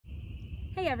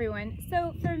Hey everyone,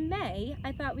 so for May,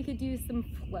 I thought we could do some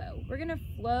flow. We're gonna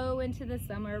flow into the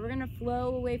summer, we're gonna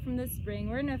flow away from the spring,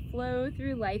 we're gonna flow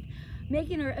through life,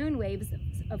 making our own waves,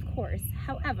 of course.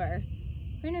 However,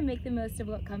 we're gonna make the most of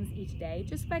what comes each day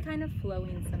just by kind of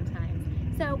flowing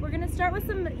sometimes. So we're gonna start with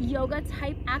some yoga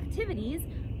type activities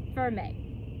for May.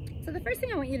 So the first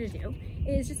thing I want you to do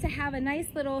is just to have a nice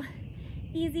little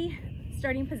easy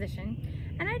starting position.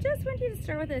 And I just want you to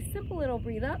start with a simple little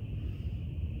breathe up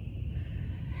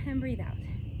and breathe out,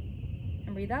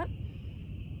 and breathe up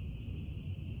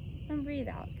and breathe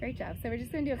out. Great job. So we're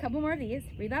just going to do a couple more of these.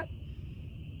 Breathe up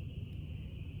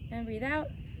and breathe out,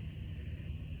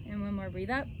 and one more breathe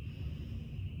up.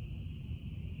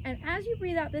 And as you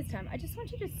breathe out this time, I just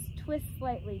want you to twist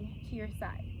slightly to your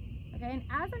side, okay? And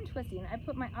as I'm twisting, I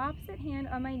put my opposite hand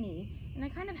on my knee and I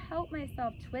kind of help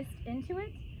myself twist into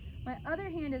it. My other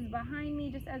hand is behind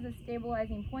me just as a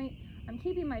stabilizing point. I'm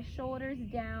keeping my shoulders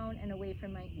down and away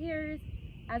from my ears.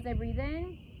 As I breathe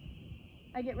in,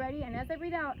 I get ready, and as I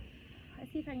breathe out, I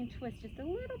see if I can twist just a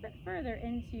little bit further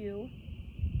into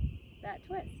that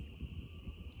twist.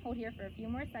 Hold here for a few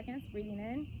more seconds, breathing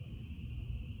in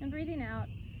and breathing out.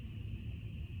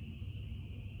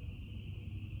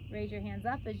 Raise your hands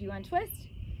up as you untwist,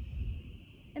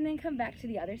 and then come back to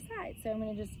the other side. So I'm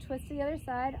going to just twist to the other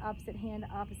side, opposite hand,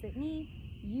 opposite knee,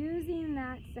 using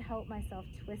that to help myself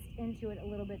twist into it a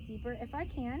little bit deeper. If I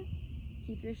can,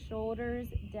 keep your shoulders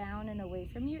down and away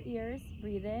from your ears.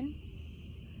 Breathe in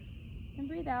and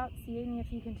breathe out, seeing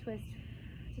if you can twist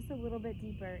just a little bit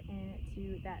deeper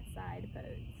into that side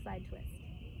twist.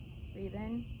 Breathe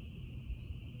in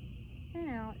and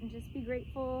out, and just be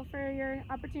grateful for your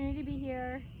opportunity to be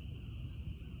here.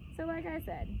 So like I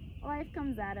said, life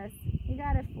comes at us. You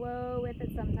gotta flow with it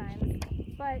sometimes,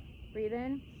 but breathe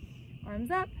in,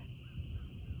 arms up,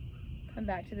 come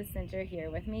back to the center here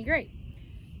with me. Great.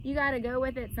 You gotta go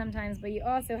with it sometimes, but you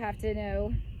also have to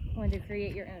know when to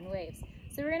create your own waves.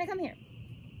 So we're gonna come here.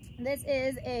 This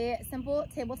is a simple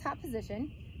tabletop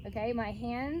position, okay? My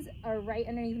hands are right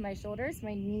underneath my shoulders,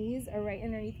 my knees are right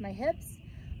underneath my hips.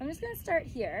 I'm just gonna start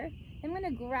here. I'm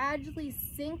gonna gradually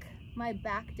sink my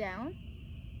back down.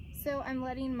 So I'm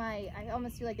letting I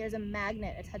almost feel like there's a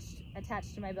magnet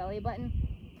attached to my belly button,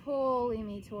 pulling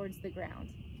me towards the ground.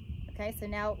 Okay, so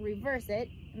now reverse it.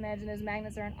 Imagine those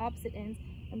magnets are on opposite ends,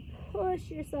 and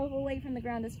push yourself away from the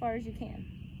ground as far as you can.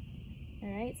 All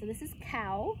right, so this is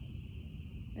cow,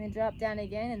 and then drop down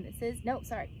again, and this is, nope,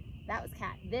 sorry, that was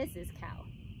cat. This is cow.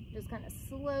 Just kind of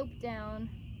slope down,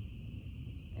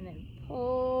 and then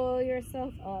pull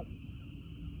yourself up.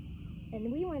 And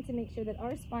we want to make sure that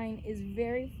our spine is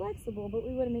very flexible, but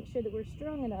we want to make sure that we're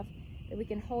strong enough that we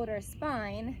can hold our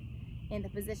spine in the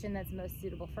position that's most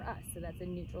suitable for us. So that's a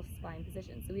neutral spine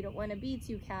position. So we don't want to be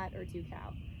too cat or too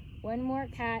cow. One more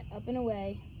cat, up and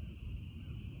away.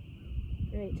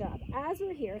 Great job. As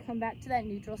we're here, come back to that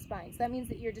neutral spine. So that means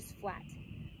that you're just flat,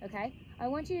 okay? I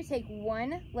want you to take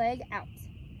one leg out.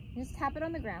 Just tap it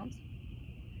on the ground.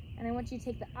 And I want you to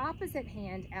take the opposite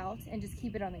hand out and just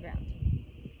keep it on the ground.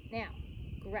 Now,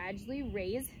 gradually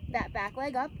raise that back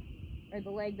leg up, or the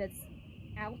leg that's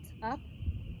out, up,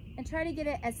 and try to get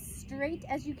it as straight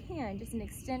as you can, just an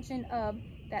extension of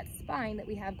that spine that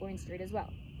we have going straight as well.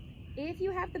 If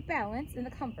you have the balance and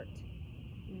the comfort,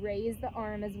 raise the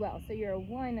arm as well. So you're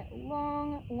one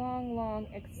long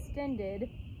extended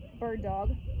bird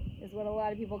dog is what a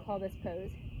lot of people call this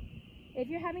pose. If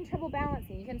you're having trouble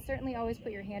balancing, you can certainly always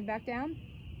put your hand back down,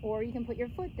 or you can put your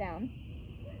foot down,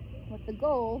 with the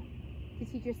goal to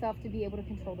teach yourself to be able to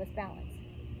control this balance.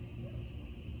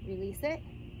 Release it,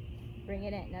 bring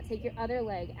it in. Now take your other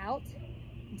leg out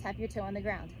and tap your toe on the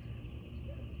ground.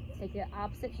 Take the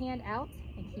opposite hand out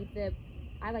and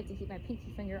I like to keep my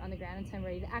pinky finger on the ground until I'm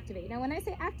ready to activate. Now when I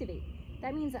say activate,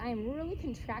 that means I am really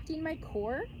contracting my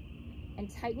core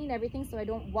and tightening everything so I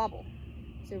don't wobble.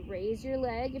 So raise your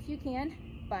leg if you can,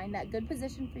 find that good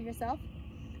position for yourself.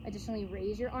 Additionally,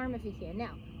 raise your arm if you can.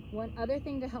 Now, one other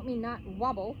thing to help me not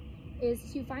wobble is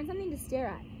to find something to stare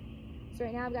at. So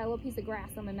right now I've got a little piece of grass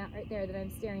on my mat right there that I'm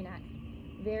staring at.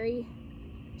 Very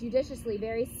judiciously,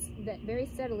 very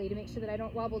steadily to make sure that I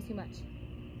don't wobble too much.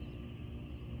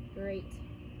 Great.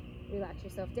 Relax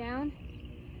yourself down.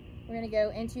 We're gonna go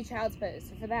into child's pose.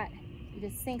 So for that, you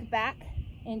just sink back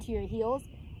into your heels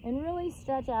and really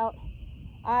stretch out.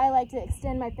 I like to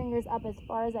extend my fingers up as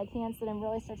far as I can so that I'm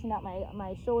really stretching out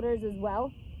my shoulders as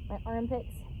well, my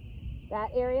armpits,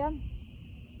 that area.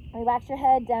 Relax your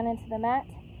head down into the mat.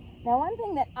 Now one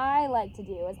thing that I like to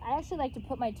do is I actually like to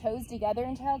put my toes together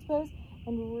in child's pose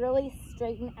and really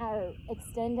straighten or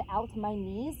extend out my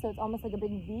knees so it's almost like a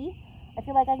big V. I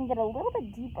feel like I can get a little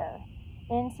bit deeper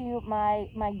into my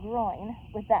groin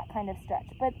with that kind of stretch.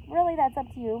 But really, that's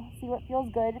up to you. See what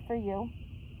feels good for you.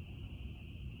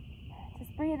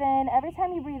 Just breathe in. Every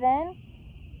time you breathe in,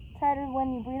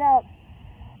 when you breathe out,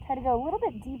 try to go a little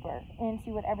bit deeper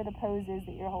into whatever the pose is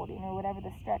that you're holding or whatever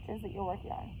the stretch is that you're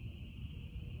working on.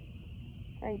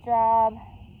 Great job.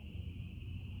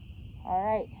 All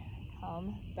right,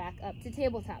 come back up to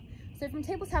tabletop. So from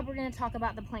tabletop, we're going to talk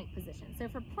about the plank position. So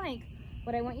for plank,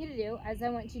 what I want you to do is I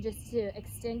want you just to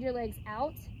extend your legs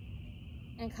out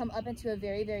and come up into a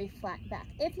very, very flat back.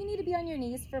 If you need to be on your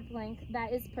knees for plank,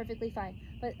 that is perfectly fine.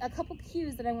 But a couple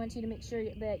cues that I want you to make sure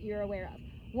that you're aware of.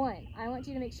 One, I want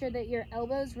you to make sure that your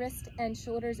elbows, wrists, and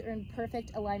shoulders are in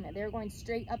perfect alignment. They're going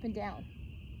straight up and down,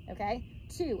 okay?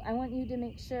 Two, I want you to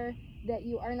make sure that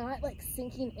you are not like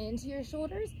sinking into your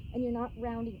shoulders and you're not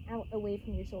rounding out away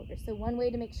from your shoulders. So one way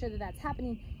to make sure that that's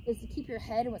happening is to keep your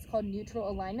head in what's called neutral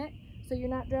alignment. So you're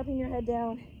not dropping your head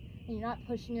down and you're not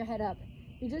pushing your head up.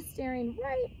 You're just staring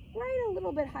right a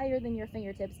little bit higher than your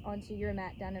fingertips onto your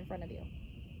mat down in front of you.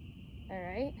 All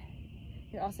right.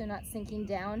 You're also not sinking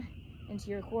down into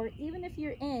your core. Even if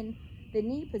you're in the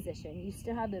knee position, you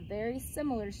still have the very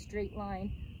similar straight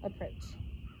line approach.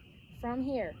 From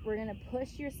here, we're gonna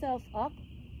push yourself up.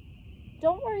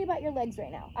 Don't worry about your legs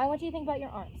right now. I want you to think about your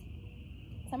arms.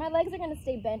 So my legs are gonna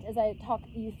stay bent as I talk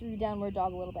you through downward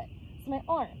dog a little bit. So my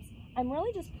arms, I'm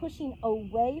really just pushing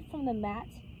away from the mat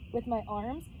with my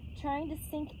arms, trying to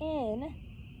sink in,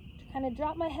 to kind of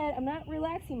drop my head. I'm not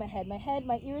relaxing my head.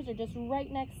 My ears are just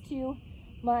right next to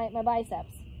my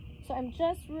biceps. So I'm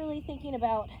just really thinking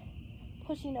about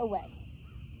pushing away.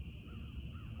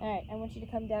 All right, I want you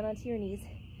to come down onto your knees.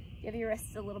 Give your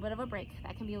wrists a little bit of a break.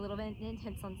 That can be a little bit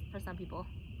intense for some people.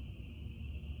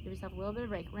 Give yourself a little bit of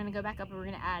a break. We're gonna go back up and we're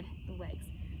gonna add the legs.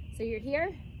 So you're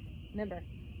here, remember,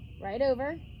 right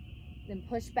over, then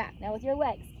push back. Now with your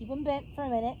legs, keep them bent for a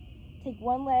minute. Take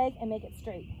one leg and make it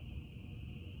straight.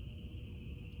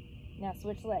 Now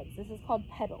switch legs. This is called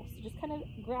pedal. So just kind of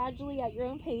gradually at your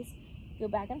own pace, go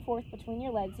back and forth between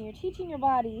your legs, and you're teaching your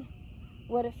body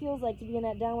what it feels like to be in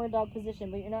that downward dog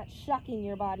position, but you're not shocking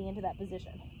your body into that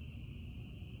position.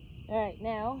 All right,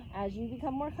 now, as you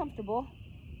become more comfortable,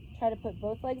 try to put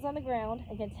both legs on the ground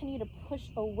and continue to push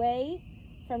away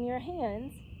from your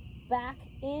hands back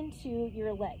into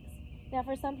your legs. Now,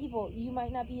 for some people, you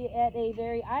might not be at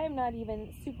I am not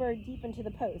even super deep into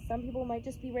the pose. Some people might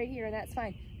just be right here, and that's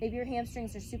fine. Maybe your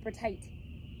hamstrings are super tight,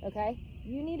 okay?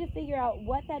 You need to figure out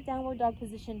what that downward dog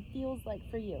position feels like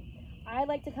for you. I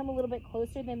like to come a little bit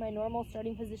closer than my normal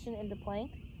starting position into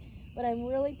plank, but I'm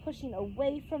really pushing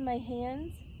away from my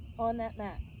hands on that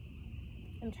mat.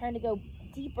 I'm trying to go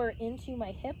deeper into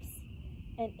my hips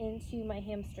and into my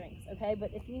hamstrings, okay?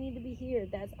 But if you need to be here,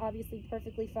 that's obviously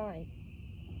perfectly fine.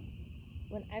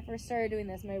 When I first started doing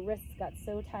this, my wrists got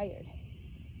so tired.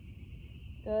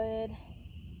 Good.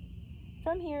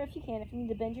 From here, if you can, if you need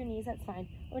to bend your knees, that's fine.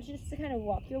 I want you just to kind of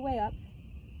walk your way up.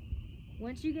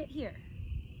 Once you get here,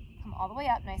 come all the way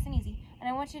up, nice and easy. And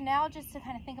I want you now just to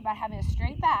kind of think about having a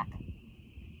straight back.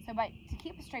 So to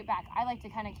keep a straight back, I like to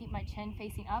kind of keep my chin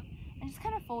facing up and just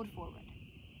kind of fold forward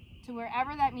to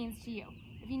wherever that means to you.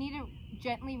 If you need to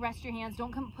gently rest your hands,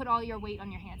 don't put all your weight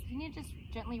on your hands. If you need to just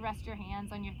gently rest your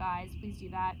hands on your thighs, please do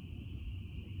that.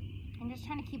 I'm just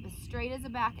trying to keep as straight as a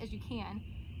back as you can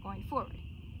going forward.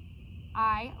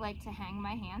 I like to hang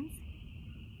my hands.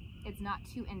 It's not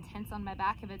too intense on my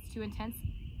back. If it's too intense,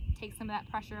 take some of that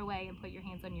pressure away and put your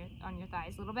hands on your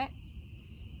thighs a little bit.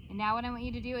 And now what I want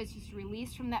you to do is just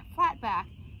release from that flat back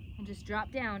and just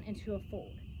drop down into a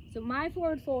fold. So my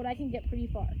forward fold, I can get pretty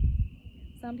far.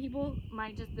 Some people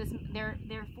might just,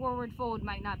 their forward fold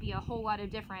might not be a whole lot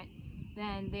of different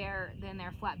than their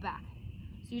flat back.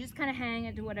 So you just kind of hang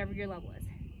it to whatever your level is.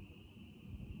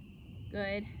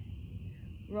 Good.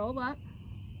 Roll up.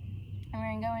 And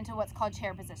we're gonna go into what's called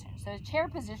chair position. So chair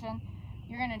position,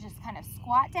 you're gonna just kind of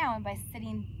squat down by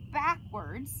sitting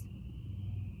backwards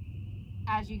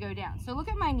as you go down. So look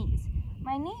at my knees.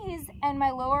 My knees and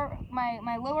my lower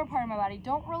part of my body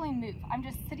don't really move. I'm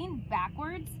just sitting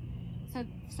backwards.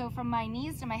 So from my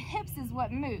knees to my hips is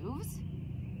what moves.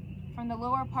 From the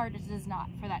lower part, it does not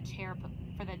for that chair,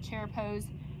 for the chair pose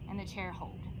and the chair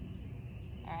hold.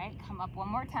 All right, come up one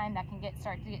more time. That can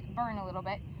start to burn a little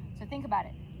bit. So think about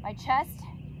it. My chest,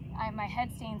 my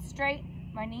head staying straight,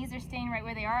 my knees are staying right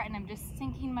where they are, and I'm just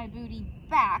sinking my booty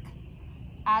back.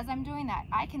 As I'm doing that,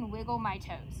 I can wiggle my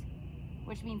toes,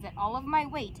 which means that all of my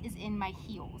weight is in my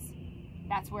heels.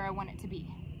 That's where I want it to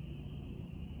be.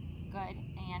 Good,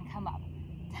 and come up.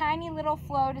 Tiny little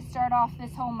flow to start off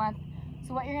this whole month.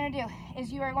 So what you're gonna do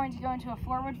is you are going to go into a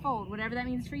forward fold, whatever that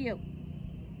means for you.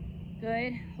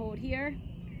 Good, hold here.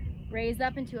 Raise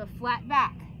up into a flat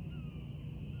back.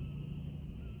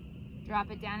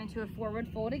 Drop it down into a forward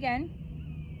fold again.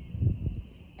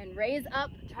 And raise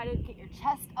up, try to get your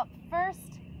chest up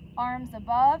first, arms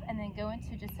above, and then go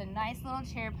into just a nice little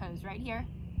chair pose right here.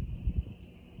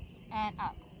 And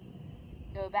up.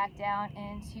 Go back down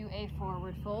into a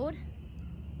forward fold.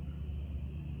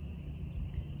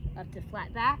 Up to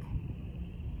flat back.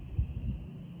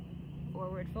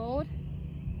 Forward fold.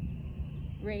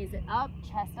 Raise it up,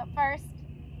 chest up first.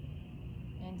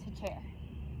 Into chair.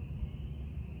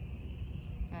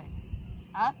 Good.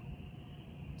 Up.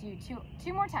 Do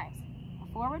two more times.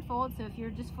 A forward fold, so if you're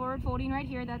just forward folding right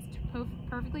here, that's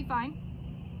perfectly fine.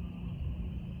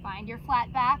 Find your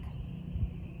flat back.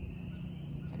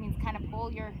 That means kind of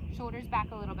pull your shoulders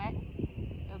back a little bit.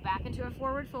 Go back into a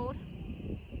forward fold.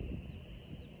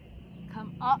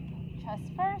 Come up, chest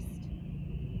first.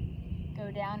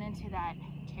 Go down into that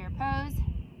chair pose.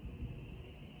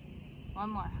 One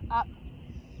more, up.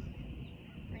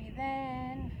 Breathe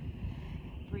in.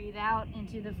 Breathe out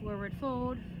into the forward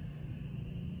fold.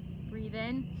 Breathe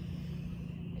in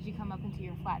as you come up into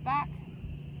your flat back.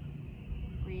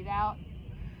 Breathe out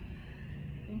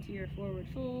into your forward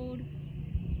fold.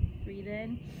 Breathe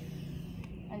in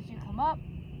as you come up.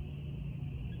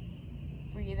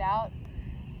 Breathe out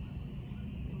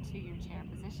into your chair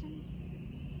position.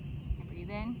 And breathe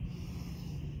in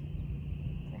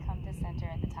to come to center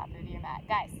at the top of your mat.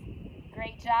 Guys,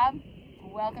 great job.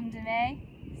 Welcome to May.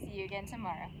 See you again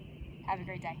tomorrow. Have a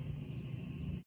great day.